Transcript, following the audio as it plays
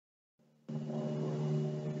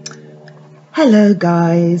Hello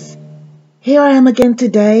guys, here I am again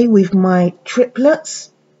today with my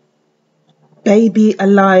triplets, baby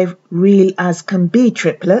alive real as can be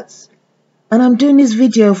triplets, and I'm doing this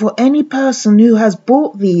video for any person who has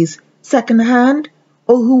bought these second hand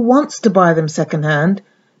or who wants to buy them second hand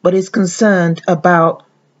but is concerned about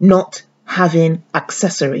not having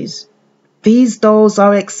accessories. These dolls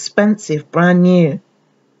are expensive, brand new.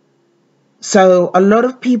 So a lot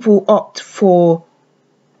of people opt for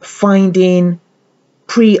finding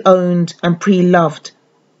pre-owned and pre-loved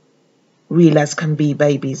real as can be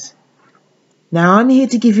babies. Now I'm here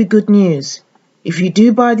to give you good news. If you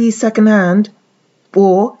do buy these second hand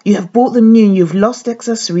or you have bought them new and you've lost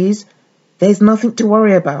accessories, there's nothing to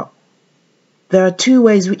worry about. There are two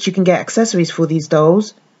ways which you can get accessories for these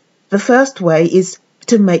dolls. The first way is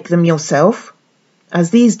to make them yourself, as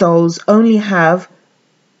these dolls only have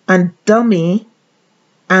a dummy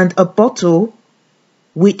and a bottle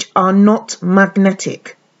which are not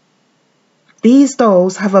magnetic. These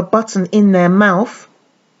dolls have a button in their mouth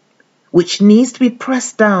which needs to be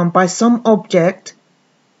pressed down by some object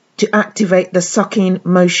to activate the sucking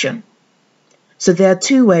motion. So there are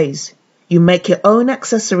two ways. You make your own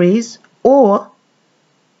accessories, or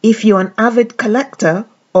if you're an avid collector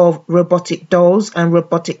of robotic dolls and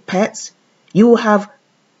robotic pets, you will have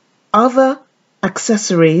other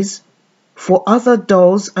accessories for other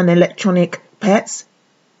dolls and electronic pets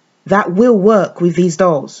that will work with these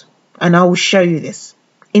dolls, and I will show you this.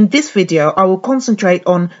 In this video, I will concentrate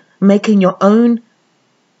on making your own.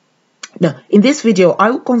 In this video,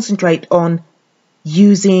 I will concentrate on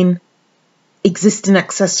using existing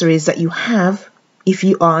accessories that you have if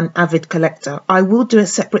you are an avid collector. I will do a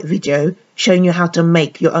separate video showing you how to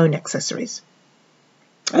make your own accessories.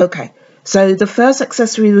 Okay, so the first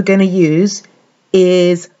accessory we're going to use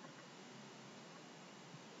is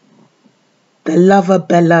the Lover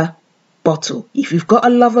Bella bottle. If you've got a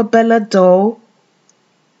Lover Bella doll,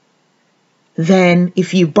 then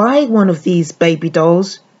if you buy one of these baby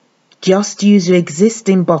dolls, just use your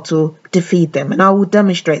existing bottle to feed them, and I will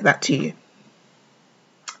demonstrate that to you.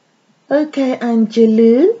 Okay,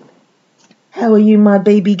 Angelou, how are you, my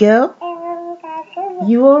baby girl?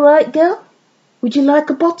 You all right, girl? Would you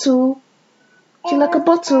like a bottle? Would you like a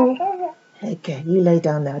bottle? Okay, you lay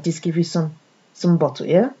down now. I'll just give you some bottle,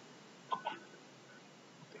 yeah?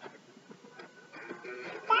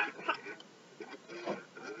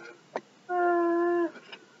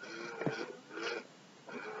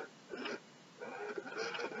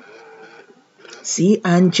 See,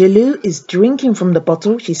 Angelou is drinking from the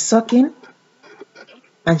bottle. She's sucking.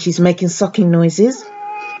 And she's making sucking noises.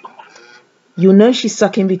 You'll know she's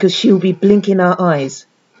sucking because she'll be blinking her eyes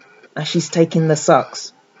as she's taking the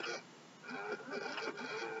sucks.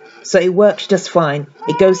 So it works just fine.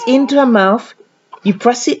 It goes into her mouth. You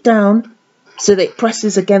press it down so that it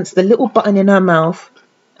presses against the little button in her mouth,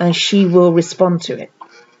 and she will respond to it.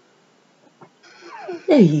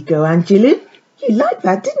 There you go, Angelou. You liked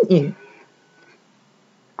that, didn't you?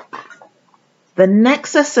 The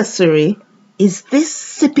next accessory is this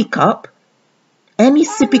sippy cup. Any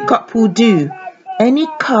sippy cup will do. Any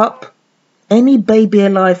cup, any Baby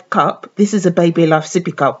Alive cup. This is a Baby Alive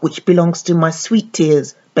sippy cup which belongs to my Sweet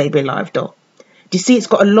Tears Baby Alive doll. Do you see it's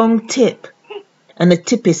got a long tip and the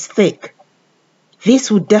tip is thick? This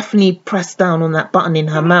will definitely press down on that button in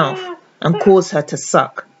her mouth and cause her to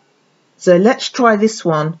suck. So let's try this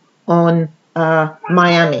one on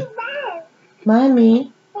Miami.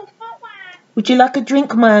 Miami, would you like a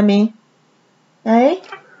drink, Miami? Hey,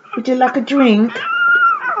 would you like a drink?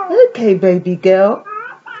 Okay, baby girl.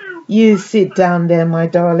 You sit down there, my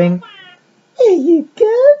darling. Here you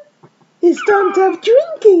go. It's time to have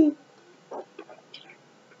drinking.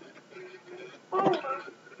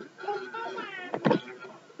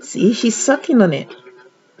 See, she's sucking on it.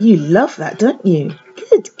 You love that, don't you?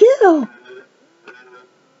 Good girl.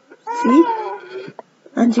 See?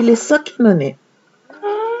 Angela's sucking on it.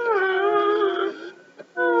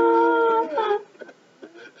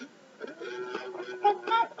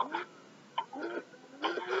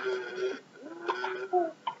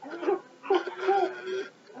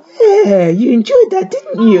 Yeah, you enjoyed that,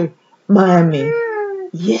 didn't you, Miami?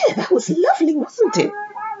 Yeah, that was lovely, wasn't it?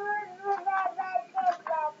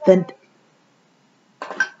 Then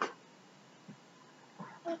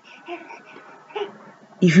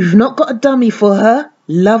if you've not got a dummy for her,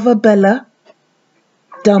 Lover Bella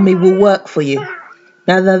dummy will work for you.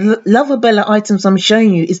 Now the Lover Bella items I'm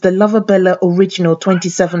showing you is the Lover Bella Original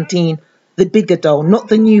 2017, the bigger doll, not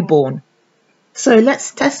the newborn. So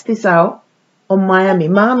let's test this out on Miami.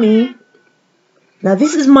 Miami. Now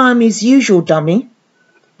this is Miami's usual dummy,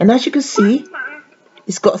 and as you can see,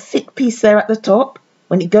 It's got a thick piece there at the top.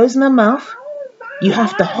 When it goes in her mouth, you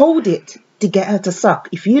have to hold it to get her to suck.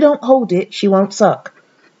 If you don't hold it, she won't suck.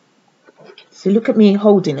 So look at me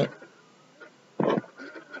holding it.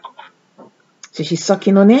 So she's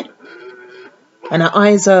sucking on it, and her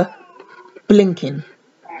eyes are blinking.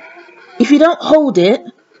 If you don't hold it,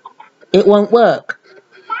 it won't work.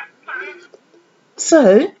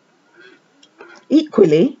 So,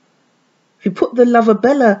 equally, if you put the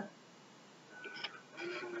Lover-Bella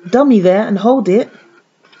dummy there and hold it,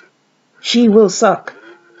 she will suck.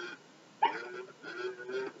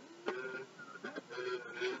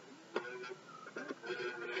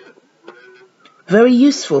 Very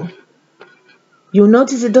useful. You'll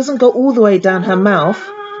notice it doesn't go all the way down her mouth,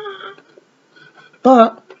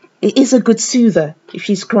 but it is a good soother if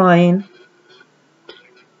she's crying.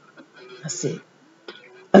 That's it.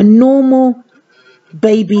 A normal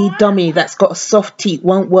baby dummy that's got a soft teat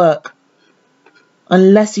won't work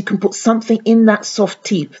unless you can put something in that soft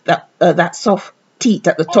teat, that soft teat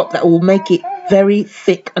at the top that will make it very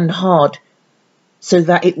thick and hard so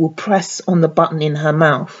that it will press on the button in her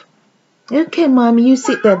mouth. Okay, Mommy, you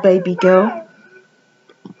sit there, baby girl.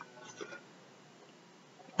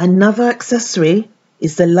 Another accessory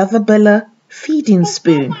is the Lover-Bella feeding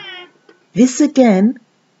spoon. This again,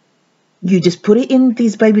 you just put it in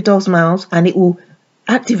these baby dolls' mouths and it will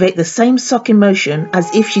activate the same sucking motion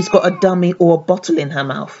as if she's got a dummy or a bottle in her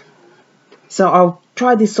mouth. So I'll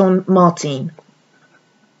try this on Martine.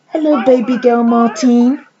 Hello, baby girl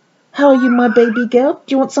Martine. How are you, my baby girl?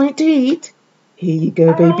 Do you want something to eat? Here you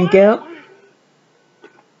go, baby girl.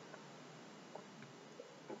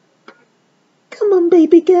 Come on,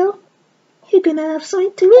 baby girl. You're going to have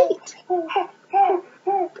something to eat.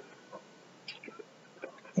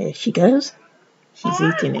 There she goes. She's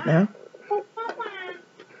eating it now.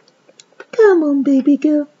 Come on, baby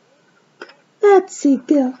girl. That's it,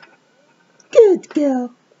 girl. Good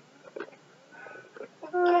girl.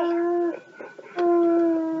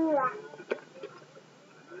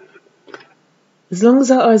 As long as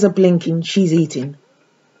her eyes are blinking, she's eating.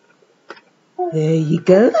 There you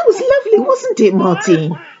go. That was lovely, wasn't it,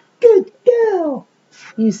 Martine? Good girl.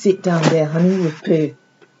 You sit down there, honey, with Pooh.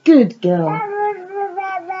 Good girl.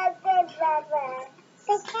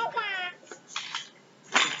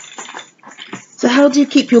 So how do you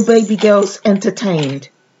keep your baby girls entertained?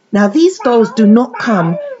 Now, these dolls do not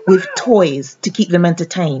come with toys to keep them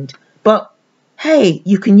entertained. But, hey,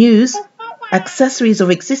 you can use accessories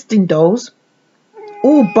of existing dolls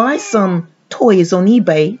or buy some toys on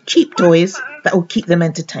eBay, cheap toys, that will keep them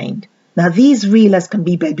entertained. Now, these reelers can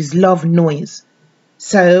be babies love noise.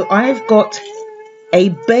 So I've got a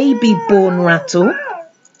baby born rattle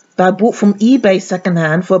that I bought from eBay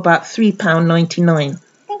secondhand for about £3.99.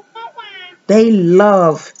 They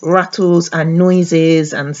love rattles and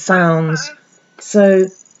noises and sounds. So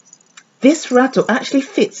this rattle actually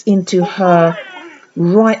fits into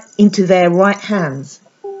their right hands.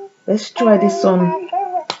 Let's try this on.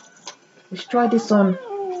 Let's try this on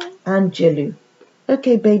Angelou.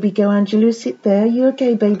 Okay, baby girl, Angelou, sit there. You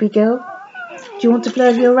okay, baby girl? Do you want to play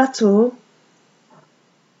with your rattle?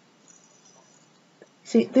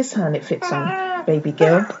 See, this hand it fits on, baby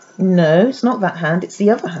girl. No, it's not that hand. It's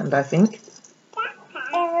the other hand, I think.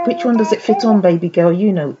 Which one does it fit on, baby girl?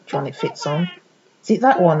 You know which one it fits on. Is it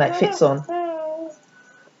that one that it fits on?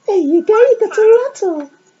 There you go, you got a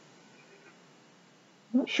rattle.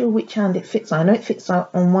 I'm not sure which hand it fits on. I know it fits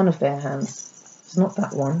on one of their hands. It's not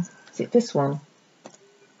that one. Is it this one?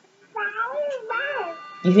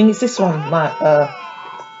 You think it's this one?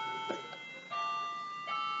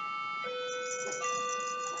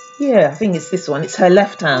 Yeah, I think it's this one. It's her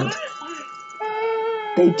left hand.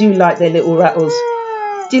 They do like their little rattles.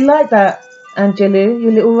 Do you like that, Angelou,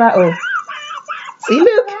 your little rattle? See,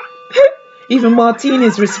 look. Even Martine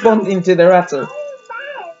is responding to the rattle.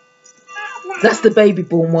 That's the baby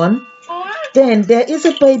born one. Then there is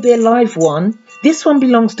a baby alive one. This one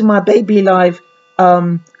belongs to my baby alive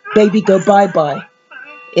baby go bye bye.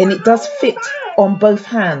 And it does fit on both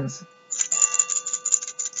hands.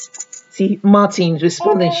 See, Martine's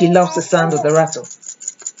responding. She loves the sound of the rattle.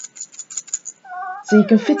 So you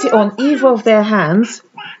can fit it on either of their hands.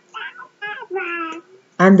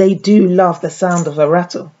 And they do love the sound of a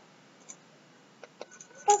rattle.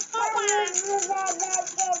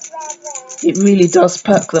 It really does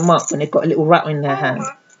perk them up when they've got a little rattle in their hand.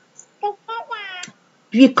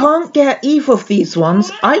 If you can't get either of these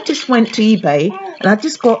ones, I just went to eBay and I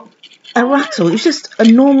just got a rattle. It's just a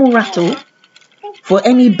normal rattle for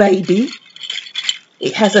any baby.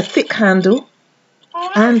 It has a thick handle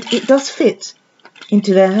and it does fit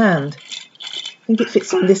into their hand. I think it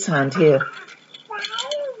fits on this hand here.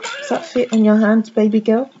 that fit on your hands, baby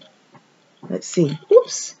girl? Let's see.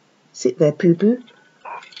 Oops. Sit there, Poo Poo.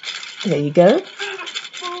 There you go.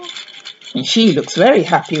 And she looks very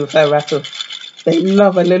happy with her rattle. They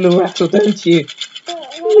love a little rattle, don't you?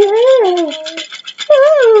 Yeah.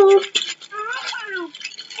 Oh.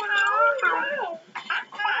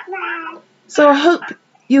 So I hope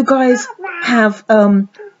you guys have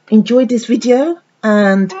enjoyed this video,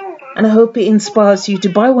 and I hope it inspires you to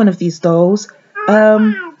buy one of these dolls.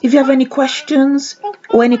 If you have any questions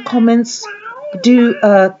or any comments, do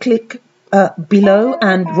click below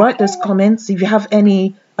and write those comments if you have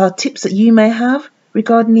any tips that you may have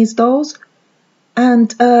regarding these dolls.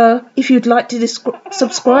 And if you'd like to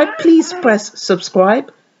subscribe, please press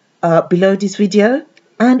subscribe below this video,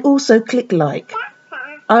 and also click like.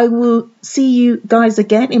 I will see you guys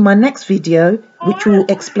again in my next video, which will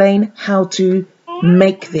explain how to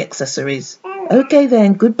make the accessories. Okay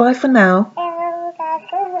then, goodbye for now.